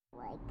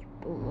Like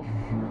beef.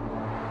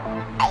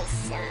 I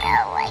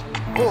smell like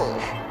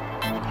beef.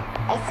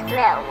 I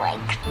smell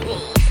like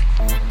beef.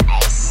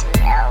 I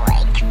smell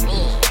like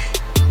beef.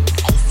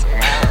 I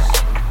smell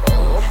like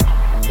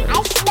beef.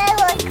 I smell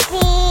like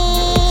beef.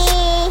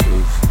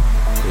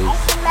 I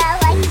smell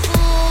like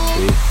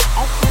beef.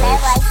 I smell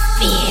like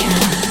beef.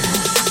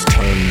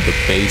 Turn the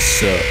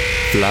bass up,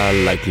 fly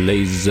like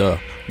laser.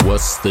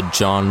 What's the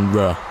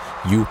genre?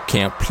 You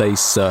can't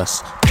place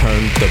us.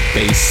 Turn the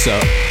bass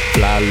up,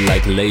 fly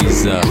like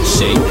laser.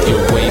 Shake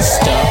your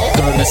waist up,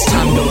 girl, it's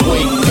time to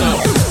wake up.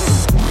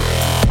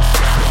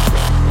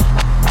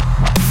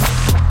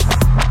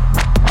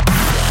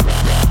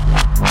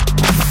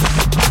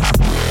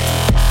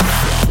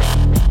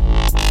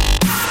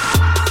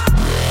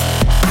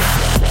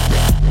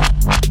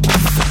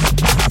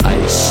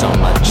 Ice on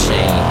my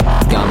chain,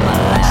 got my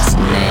last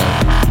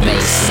name.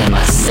 Bass in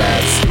my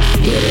subs,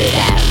 feel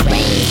that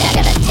range. I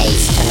got a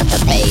taste, turn up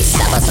the bass.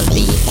 I bought some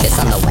beef, it's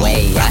on the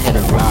way. I hit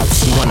her up,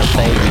 she wanna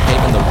play, we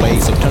paving the way.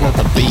 So turn up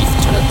the beef,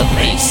 turn up the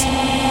bass.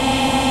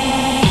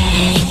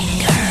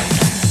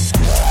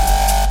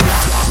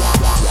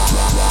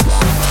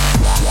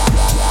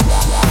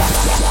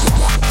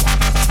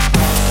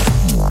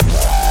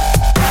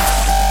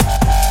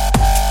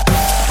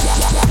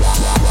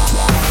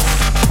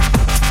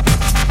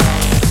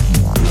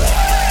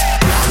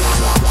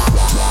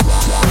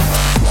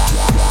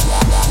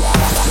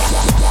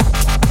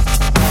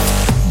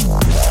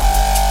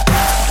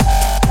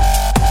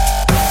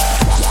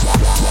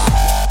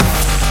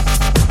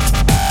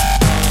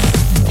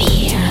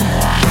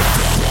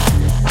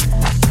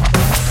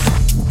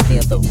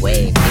 Feel the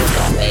wave, feel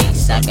the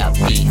bass. I got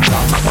beef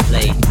on my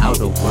plate.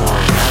 Outer world,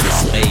 outer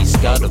space.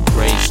 Got a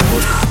brace for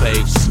the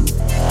face.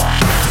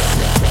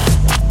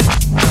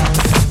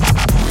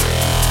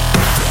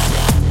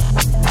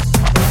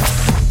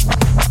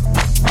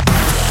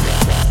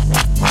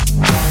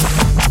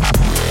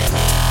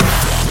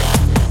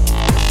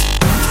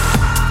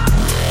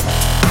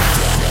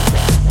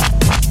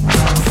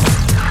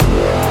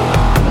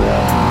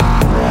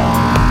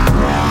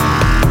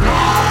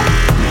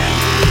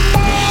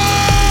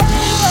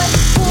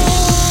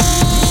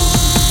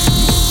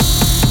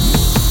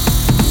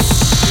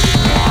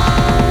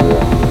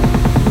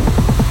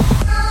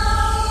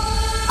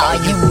 Are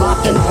you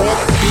rockin'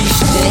 with Beef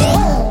Stick?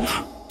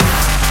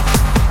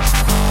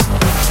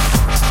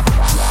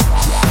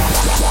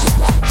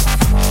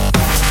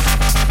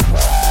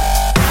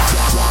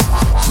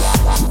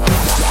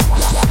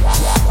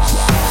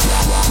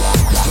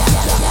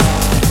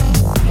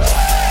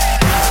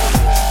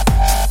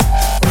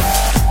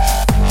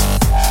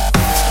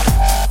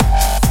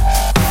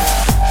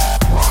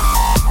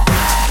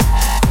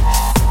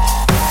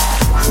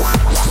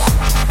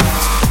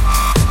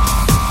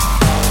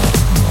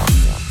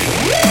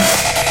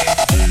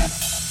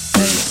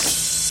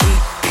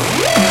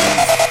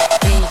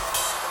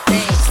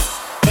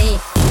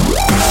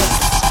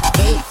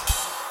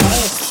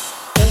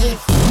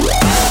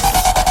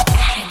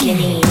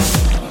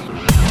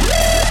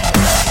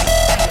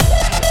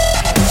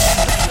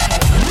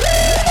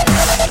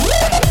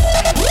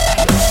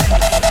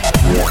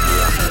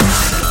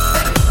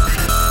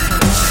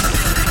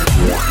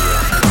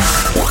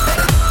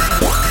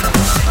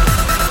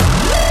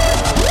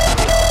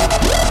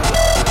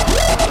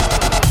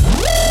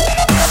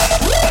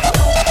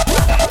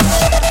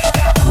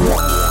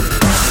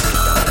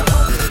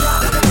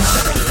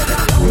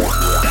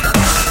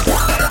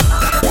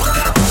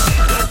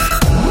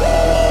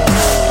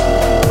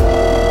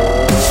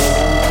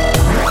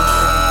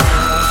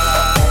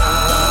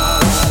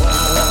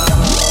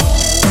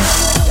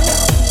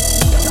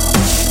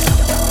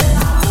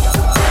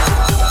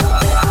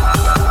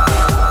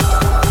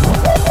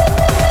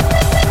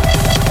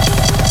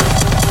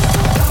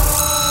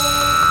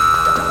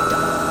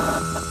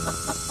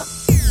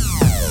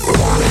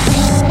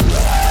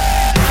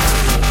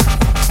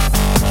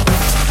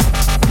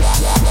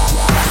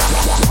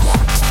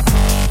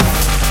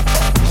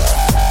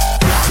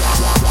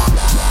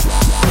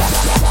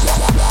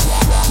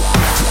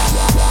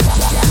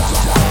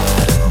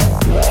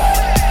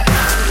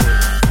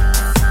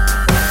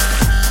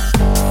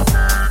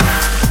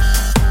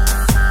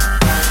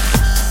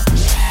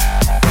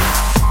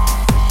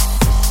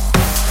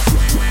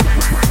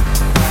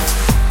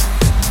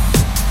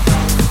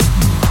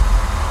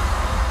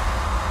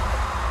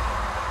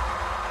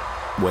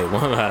 Wait,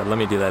 let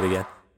me do that again.